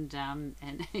 and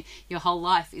your whole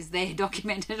life is there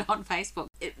documented on Facebook.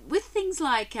 With things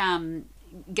like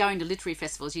going to literary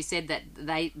festivals, you said that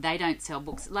they don't sell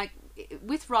books. Like,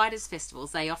 with writers'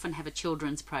 festivals, they often have a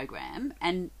children's program,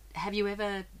 and have you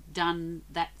ever done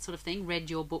that sort of thing, read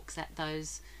your books at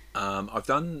those? I've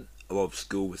done a lot of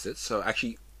school visits, so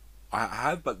actually I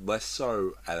have, but less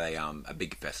so at a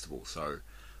big festival. So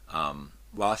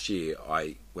last year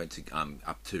I went to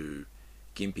up to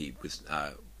Gympie, because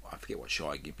I forget what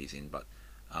shire Gympie's in, but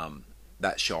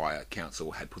that shire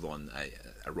council had put on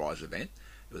a Rise event,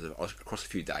 it was across a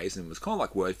few days, and it was kind of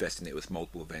like Wordfest, and it was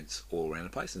multiple events all around the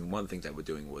place. And one of the things they were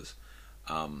doing was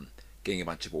getting a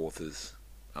bunch of authors.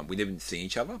 We didn't see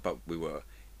each other, but we were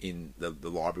in the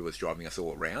library was driving us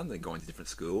all around and going to different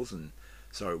schools, and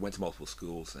so I went to multiple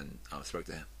schools and spoke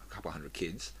to a couple hundred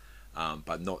kids,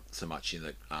 but not so much in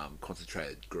a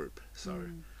concentrated group. So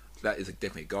that is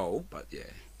definitely a goal, but yeah.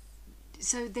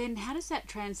 So then how does that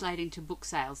translate into book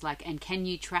sales? Like, and can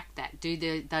you track that?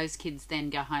 Do those kids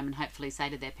then go home and hopefully say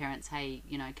to their parents, hey,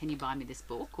 you know, can you buy me this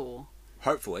book? Or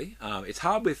hopefully. It's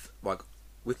hard with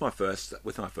my first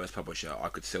publisher. I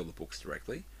could sell the books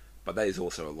directly, but that is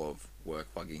also a lot of work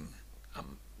lugging.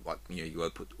 You got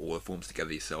to put all the forms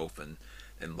together yourself and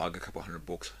lug a couple hundred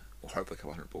books, or hopefully a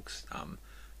couple hundred books,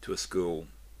 to a school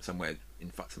somewhere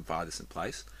in some far distant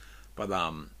place. But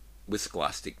with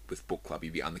Scholastic, with book club,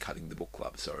 you'd be undercutting the book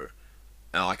club. So,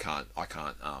 and I can't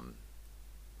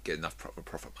get enough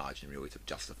profit margin really to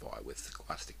justify it with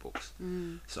Scholastic books.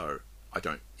 So I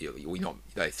don't.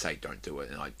 They say don't do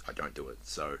it, and I don't do it.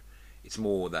 So it's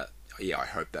more that I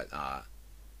hope that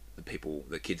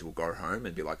the kids will go home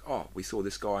and be like, oh, we saw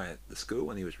this guy at the school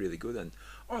and he was really good, and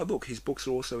oh look, his books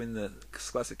are also in the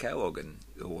Scholastic catalogue, and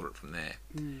they'll order it from there.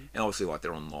 And obviously, like,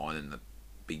 they're online, and the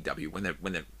Big W, when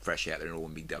they're fresh out, they're all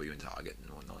in Big W and Target and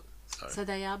whatnot. So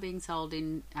they are being sold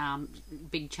in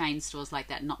big chain stores like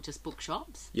that, not just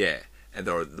bookshops. Yeah, and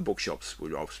the bookshops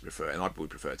would obviously prefer, and I would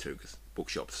prefer too, because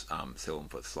bookshops sell them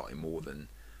for slightly more than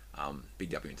Big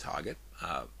W and Target,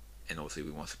 and obviously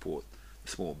we want to support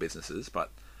small businesses,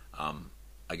 but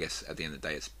I guess at the end of the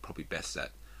day, it's probably best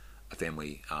that a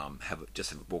family have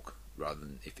a book, rather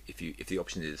than if the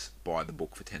option is buy the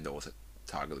book for $10 at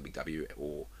Target or Big W,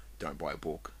 or don't buy a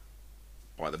book,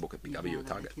 buy the book at Big W or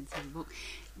Target. Kids have a book.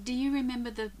 Do you remember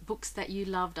the books that you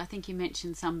loved? I think you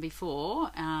mentioned some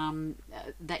before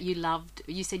that you loved.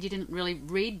 You said you didn't really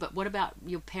read, but what about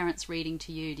your parents reading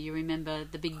to you? Do you remember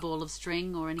The Big Ball of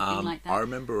String or anything like that? I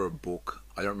remember a book.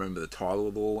 I don't remember the title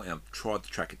at all, and I've tried to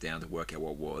track it down to work out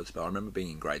what it was. But I remember being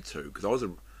in grade 2, because I was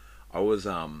a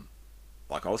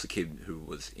kid who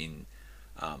was in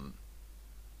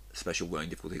special learning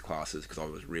difficulty classes, because I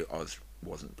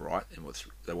wasn't bright, and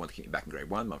they wanted to keep me back in grade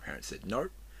 1. My parents said no.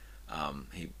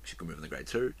 He should move into grade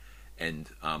 2, and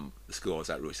the school I was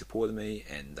at really supported me,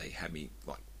 and they had me,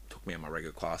 took me on my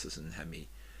regular classes and had me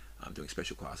doing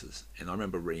special classes. And I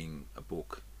remember reading a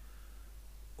book.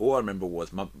 All I remember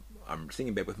was I'm sitting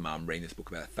in bed with Mum reading this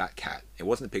book about a fat cat. It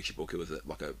wasn't a picture book; it was a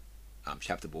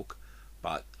chapter book.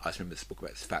 But I just remember this book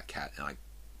about this fat cat, and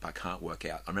I can't work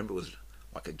out. I remember it was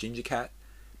like a ginger cat.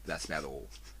 But that's about all.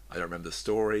 I don't remember the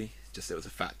story. Just there was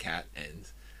a fat cat, and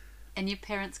your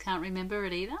parents can't remember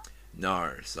it either?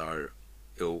 No. So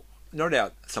no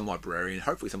doubt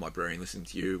hopefully some librarian listening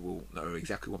to you will know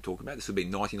exactly what I'm talking about. This would be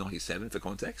 1997 for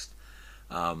context.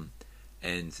 And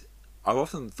I've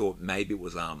often thought maybe it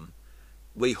was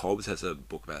Lee Hobbs has a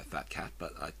book about a fat cat,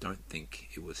 but I don't think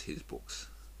it was his books.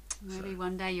 Maybe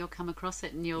one day you'll come across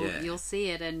it and you'll see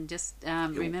it and just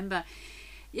remember.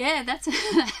 Yeah, that's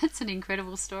an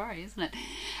incredible story, isn't it?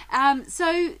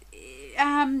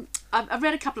 I've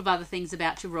read a couple of other things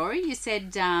about you, Rory. You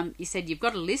said you've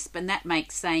got a lisp, and that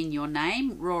makes saying your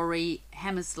name, Rory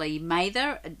Hammersley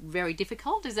Mather, very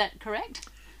difficult. Is that correct?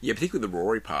 Yeah, particularly the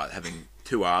Rory part, having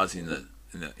two R's in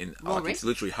it's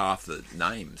literally half the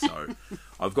name. So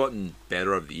I've gotten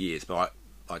better over the years, but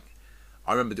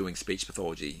I remember doing speech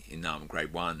pathology in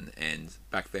grade 1, and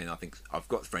back then I think I've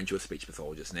got friends who are speech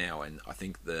pathologists now, and I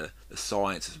think the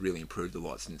science has really improved a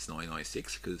lot since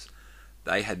 1996, because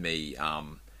they had me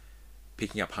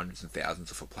picking up hundreds and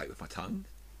thousands off a plate with my tongue,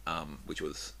 which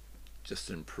was just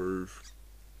to improve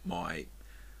my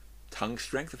tongue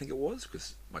strength, I think it was,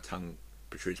 because my tongue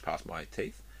protrudes past my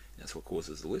teeth, and that's what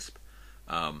causes the lisp.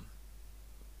 I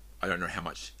don't know how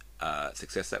much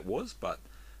success that was, but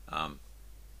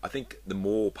I think the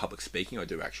more public speaking I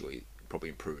do actually probably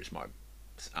improves my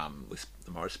lisp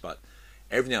the most. But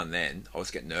every now and then I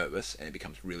always get nervous and it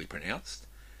becomes really pronounced,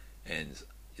 and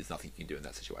there's nothing you can do in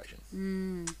that situation.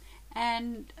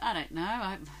 And I don't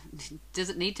know, does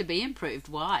it need to be improved?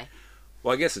 Why?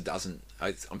 Well, I guess it doesn't.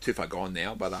 I'm too far gone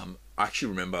now, but I actually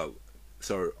remember,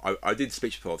 so I did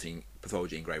speech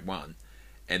pathology in grade 1,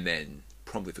 and then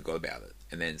promptly forgot about it.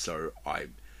 And then so I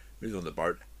moved on the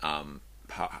boat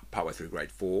partway through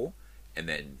grade 4, and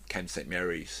then came to St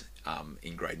Mary's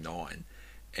in grade 9.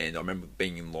 And I remember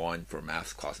being in line for a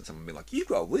maths class and someone being like, "You've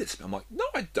got a lisp." I'm like, "No,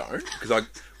 I don't,"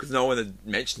 because no one had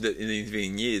mentioned it in the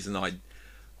intervening years, and I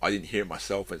didn't hear it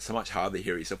myself. It's so much harder to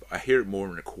hear it yourself. I hear it more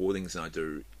in recordings than I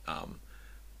do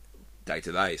day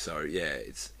to day. So yeah,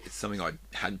 it's something I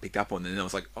hadn't picked up on, and then I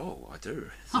was like, "Oh, I do."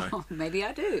 So, maybe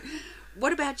I do.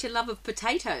 What about your love of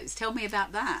potatoes? Tell me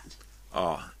about that.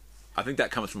 Oh, I think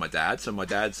that comes from my dad. So my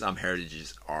dad's heritage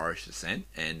is Irish descent,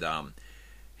 and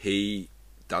he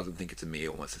doesn't think it's a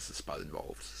meal unless there's a spud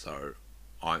involved. So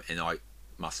I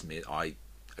must admit I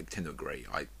tend to agree.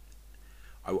 I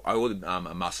ordered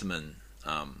a musselman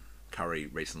curry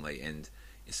recently, and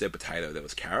instead of potato there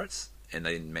was carrots, and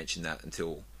they didn't mention that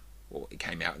until it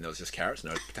came out, and there was just carrots,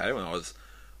 no potato, and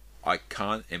I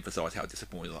can't emphasise how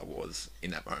disappointed I was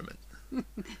in that moment.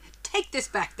 Take this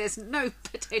back. There's no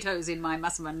potatoes in my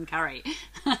musselman curry.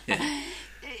 Yeah.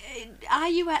 Are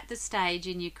you at the stage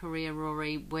in your career,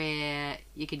 Rory, where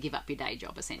you could give up your day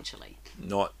job, essentially?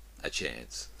 Not a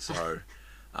chance. So,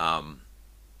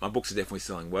 my books are definitely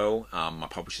selling well. My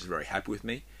publisher's very happy with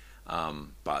me.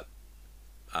 But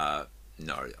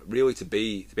no, really, to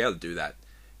be able to do that,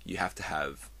 you have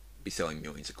to be selling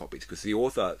millions of copies, because the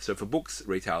author. So, for books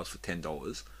retails for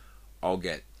 $10, I'll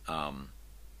get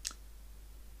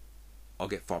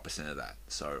 5% of that.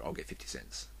 So I'll get 50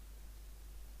 cents.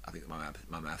 I think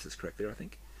my maths is correct there, I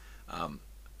think.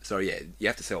 So yeah, you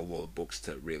have to sell a lot of books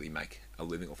to really make a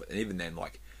living off it. And even then,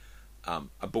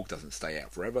 a book doesn't stay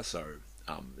out forever. So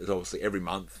there's obviously every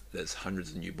month there's hundreds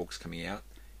of new books coming out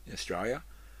in Australia,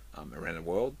 around the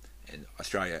world. And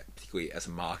Australia, particularly as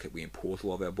a market, we import a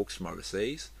lot of our books from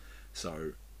overseas.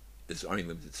 So there's only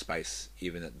limited space,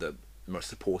 even at the most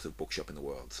supportive bookshop in the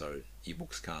world. So your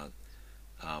books can't.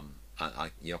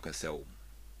 You're not going to sell.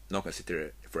 Not going to sit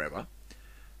there forever.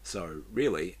 So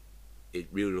really, it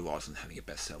really relies on having a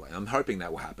bestseller, and I'm hoping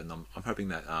that will happen. I'm hoping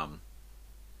that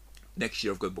next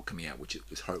year I've got a book coming out, which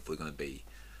is hopefully going to be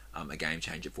a game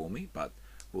changer for me. But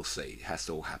we'll see. It has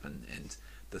to all happen, and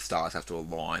the stars have to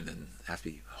align, and have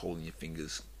to be holding your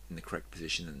fingers in the correct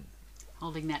position and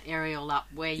holding that aerial up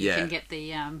where you can get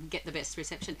the best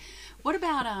reception. What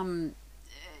about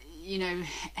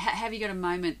have you got a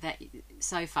moment that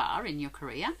so far in your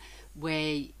career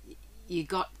where you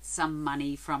got some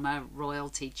money from a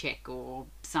royalty check or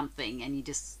something, and you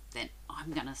just then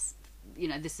I'm gonna,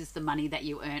 this is the money that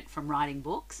you earned from writing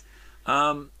books?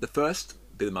 The first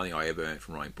bit of money I ever earned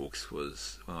from writing books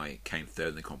was when I came third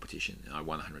in the competition, and I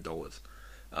won $100.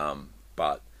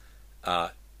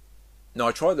 No,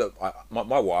 I tried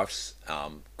my wife's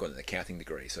got an accounting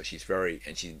degree, so she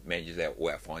manages all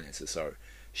our finances. So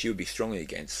she would be strongly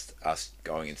against us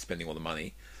going and spending all the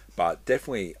money, but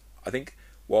definitely I think,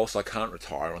 whilst I can't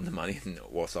retire on the money, and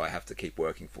whilst I have to keep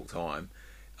working full time,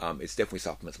 it's definitely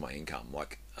supplements my income.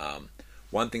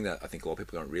 One thing that I think a lot of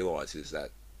people don't realise is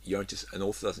that an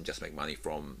author doesn't just make money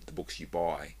from the books you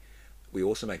buy. We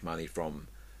also make money from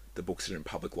the books that are in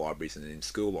public libraries and in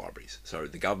school libraries. So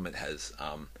the government has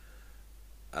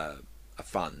a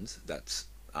fund that's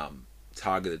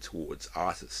targeted towards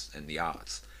artists and the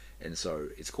arts, and so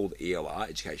it's called ELR,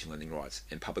 Education Lending Rights,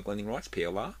 and Public Lending Rights,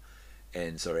 PLR.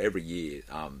 And so every year,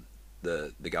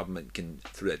 the government can,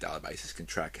 through their databases, can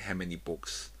track how many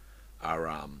books are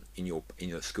in your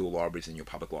school libraries and your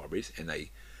public libraries, and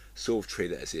they sort of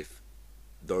treat it as if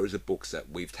those are books that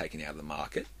we've taken out of the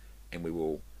market, and we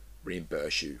will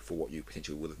reimburse you for what you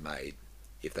potentially would have made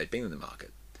if they'd been in the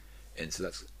market. And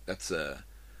so that's a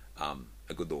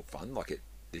good little fund.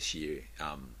 This year,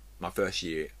 my first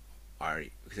year,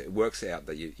 it works out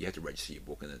that you have to register your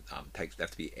book, and they have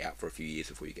to be out for a few years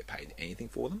before you get paid anything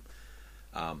for them.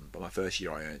 But my first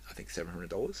year I earned, I think,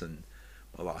 $700, and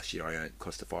my last year I earned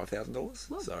close to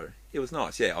 $5,000. So it was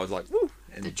nice. Yeah, I was like, woo!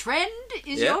 And the trend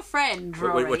is your friend,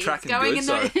 Rory. We're tracking good.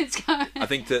 I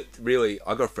think that really,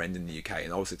 I got a friend in the UK,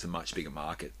 and obviously it's a much bigger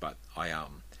market. But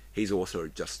he's also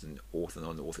just an author,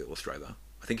 not an author illustrator.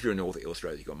 I think if you're an author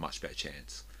illustrator, you've got a much better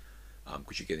chance,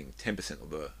 because you're getting 10%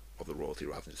 of the royalty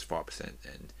rather than just 5%,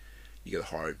 and you get a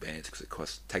higher advance because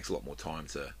it takes a lot more time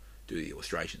to do the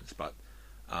illustrations. But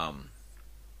I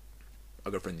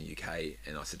got a friend in the UK,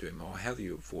 and I said to him, how do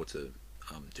you afford to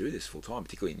do this full time,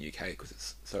 particularly in the UK, because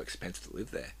it's so expensive to live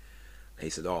there? And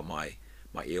he said, my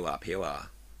ELR PLR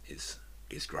is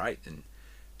great. And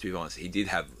to be honest, he did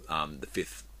have the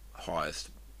 5th highest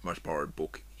most borrowed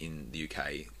book in the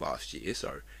UK last year,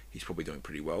 so he's probably doing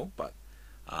pretty well. But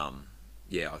I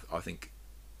think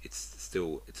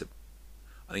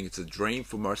I think it's a dream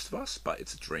for most of us, but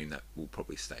it's a dream that will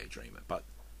probably stay a dream. But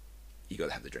you got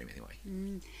to have the dream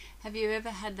anyway. Have you ever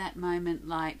had that moment,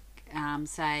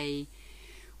 say,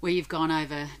 where you've gone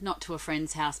over, not to a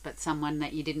friend's house, but someone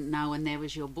that you didn't know, and there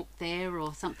was your book there,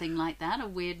 or something like that? A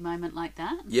weird moment like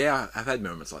that? Yeah, I've had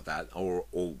moments like that, or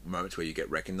moments where you get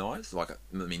recognised.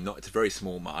 It's a very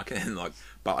small market, and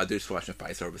but I do splash my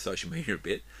face over social media a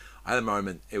bit. I had a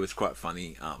moment. It was quite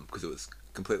funny because it was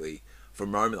completely for a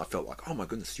moment I felt like, oh my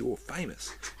goodness, you're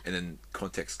famous. And then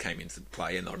context came into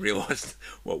play, and I realised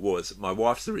what was. My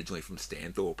wife's originally from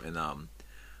Stanthorpe, and at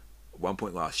one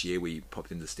point last year we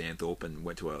popped into Stanthorpe and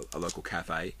went to a local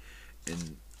cafe,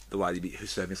 and the lady who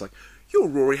served me was like, "You're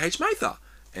Rory H Mather,"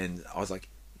 and I was like,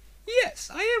 "Yes,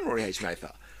 I am Rory H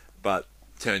Mather." But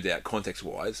turned out,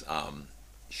 context-wise,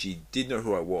 she did know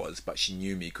who I was, but she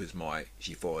knew me because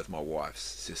she follows my wife's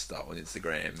sister on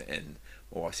Instagram, and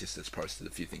my wife's sister's posted a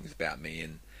few things about me,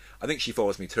 and I think she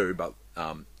follows me too. But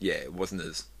it wasn't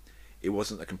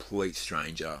a complete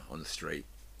stranger on the street.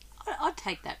 I'd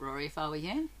take that, Rory, if I were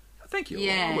you. Thank you.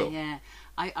 Yeah, I will. yeah.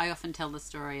 I often tell the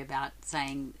story about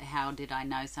saying, how did I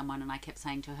know someone? And I kept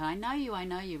saying to her, I know you.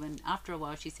 And after a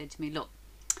while she said to me, look,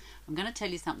 I'm going to tell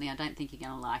you something. I don't think you're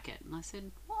going to like it. And I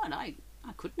said, what? I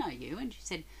could know you. And she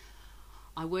said,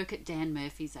 I work at Dan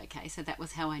Murphy's, okay? So that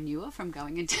was how I knew her, from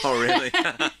going into... Oh, really?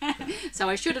 So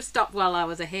I should have stopped while I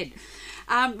was ahead.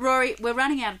 Rory, we're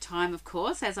running out of time, of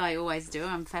course, as I always do.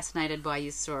 I'm fascinated by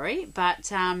your story.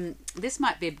 But this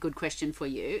might be a good question for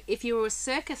you. If you were a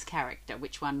circus character,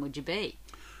 which one would you be?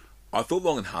 I thought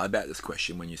long and hard about this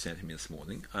question when you sent it to me this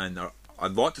morning. And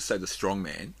I'd like to say the strong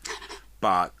man.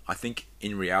 But I think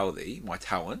in reality, my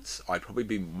talents, I'd probably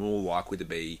be more likely to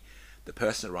be the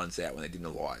person that runs out when they dim the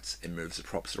lights and moves the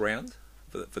props around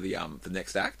for the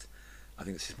next act. I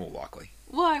think it's just more likely.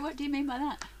 Why? What do you mean by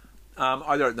that?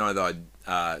 I don't know that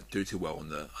I'd do too well on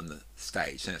the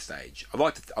center stage. I'd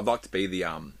like to be the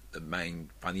main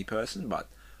funny person, but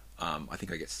I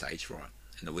think I get stage fright,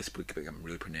 and the lisp would become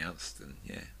really pronounced, and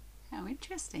yeah. How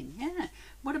interesting! Yeah.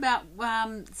 What about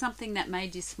something that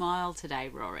made you smile today,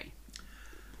 Rory?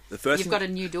 You've got a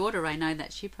new daughter. I know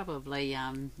that she probably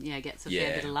gets a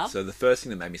fair bit of love. So the first thing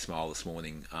that made me smile this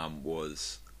morning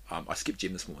was I skipped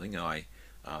gym this morning, and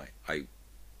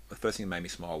the first thing that made me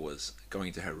smile was going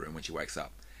into her room when she wakes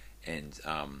up, and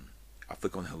I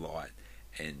flick on her light,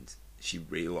 and she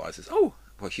realises,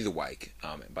 she's awake,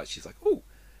 but she's like, oh,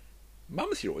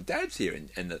 Mum's here or Dad's here,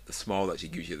 and the smile that she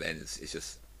gives you then is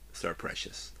just so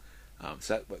precious.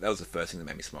 So that was the first thing that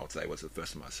made me smile today. Was the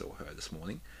first time I saw her this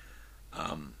morning.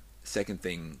 Second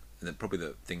thing, and then probably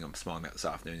the thing I'm smiling about this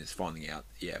afternoon, is finding out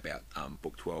about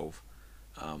book 12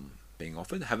 being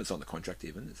offered. I haven't signed the contract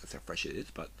even. That's how fresh it is,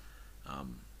 but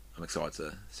I'm excited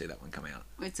to see that one come out.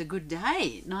 It's a good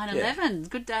day, 9/11.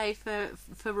 Good day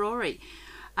for Rory.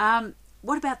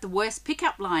 What about the worst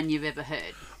pickup line you've ever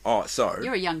heard? Oh, so...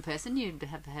 You're a young person. You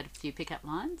have had a few pickup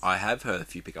lines. I have heard a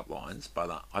few pickup lines,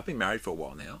 but I've been married for a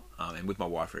while now, and with my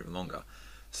wife for even longer.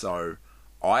 So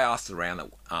I asked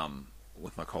around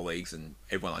with my colleagues and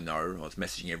everyone I know. I was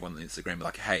messaging everyone on Instagram,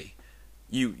 like, "Hey,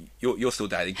 you're still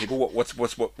dating people? What's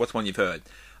one you've heard?"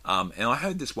 And I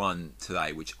heard this one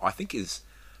today, which I think is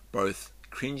both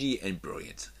cringy and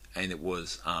brilliant. And it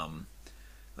was,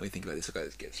 let me think about this. Okay,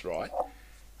 let's get this right.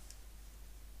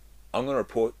 I'm going to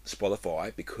report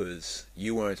Spotify because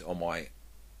you weren't on my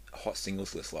hot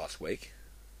singles list last week.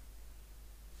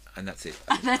 And that's it.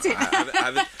 That's it. I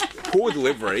haven't, poor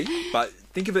delivery, but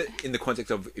think of it in the context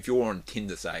of if you're on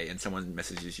Tinder, say, and someone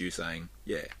messages you saying,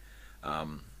 you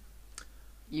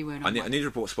weren't on I need to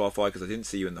report Spotify because I didn't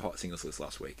see you in the hot singles list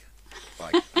last week.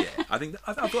 Like, I think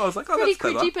I was like, pretty that's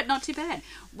clever. Pretty cringy, but not too bad.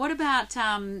 What about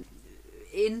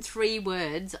in 3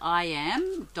 words? I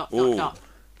am ...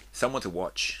 Someone to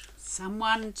watch.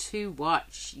 Someone to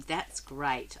watch. That's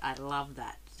great. I love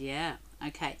that. Yeah.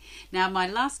 Okay. Now, my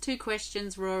last 2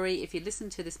 questions, Rory. If you listen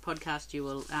to this podcast, you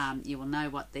will know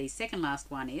what the second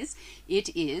last one is.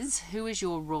 It is, who is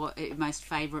your most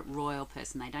favourite royal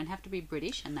person? They don't have to be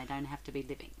British, and they don't have to be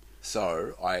living.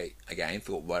 So I again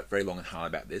thought very long and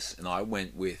hard about this, and I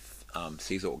went with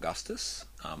Caesar Augustus,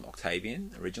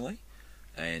 Octavian originally,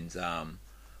 and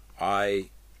I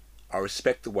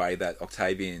respect the way that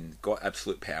Octavian got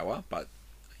absolute power, but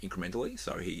incrementally.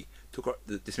 So he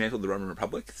dismantled the Roman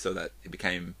Republic so that it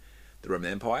became the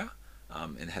Roman Empire,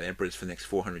 and had emperors for the next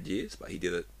 400 years. But he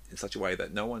did it in such a way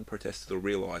that no one protested or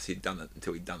realised he'd done it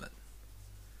until he'd done it.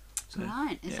 So,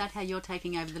 right. Is that how you're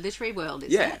taking over the literary world?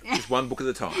 Just one book at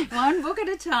a time. One book at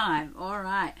a time. All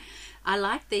right. I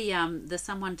like the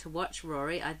someone to watch,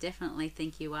 Rory. I definitely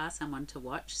think you are someone to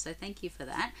watch. So thank you for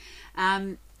that.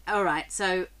 All right.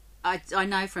 So I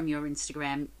know from your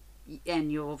Instagram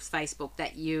and your Facebook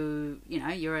that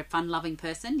you're a fun-loving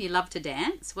person. You love to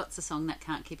dance. What's the song that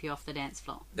can't keep you off the dance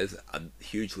floor? There's a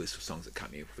huge list of songs that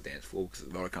can't keep me off the dance floor because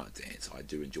though I can't dance, I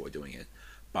do enjoy doing it.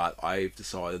 But I've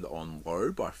decided on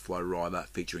Low by Flo Rida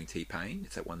featuring T-Pain.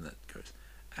 It's that one that goes,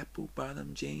 apple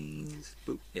bottom jeans.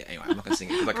 Boop. Yeah, anyway, I'm not going to sing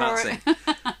it because I can't sing.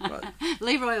 But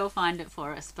Leroy will find it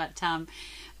for us. But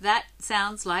that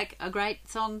sounds like a great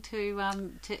song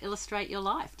to illustrate your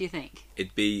life. Do you think?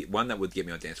 It'd be one that would get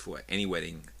me on dance floor at any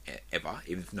wedding ever,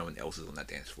 even if no one else is on that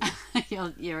dance floor.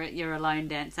 You're a lone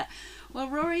dancer. Well,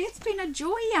 Rory, it's been a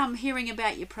joy hearing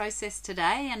about your process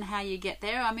today and how you get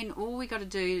there. I mean, all we got to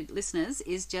do, listeners,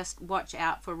 is just watch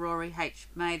out for Rory H.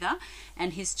 Mather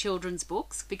and his children's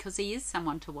books, because he is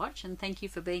someone to watch. And thank you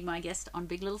for being my guest on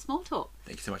Big Little Small Talk.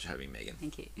 Thank you so much for having me, Megan.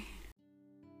 Thank you.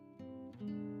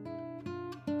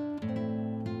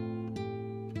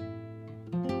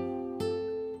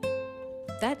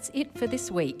 That's it for this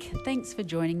week. Thanks for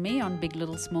joining me on Big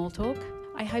Little Small Talk.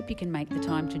 I hope you can make the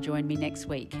time to join me next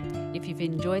week. If you've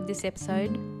enjoyed this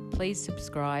episode, please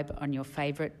subscribe on your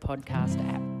favourite podcast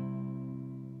app.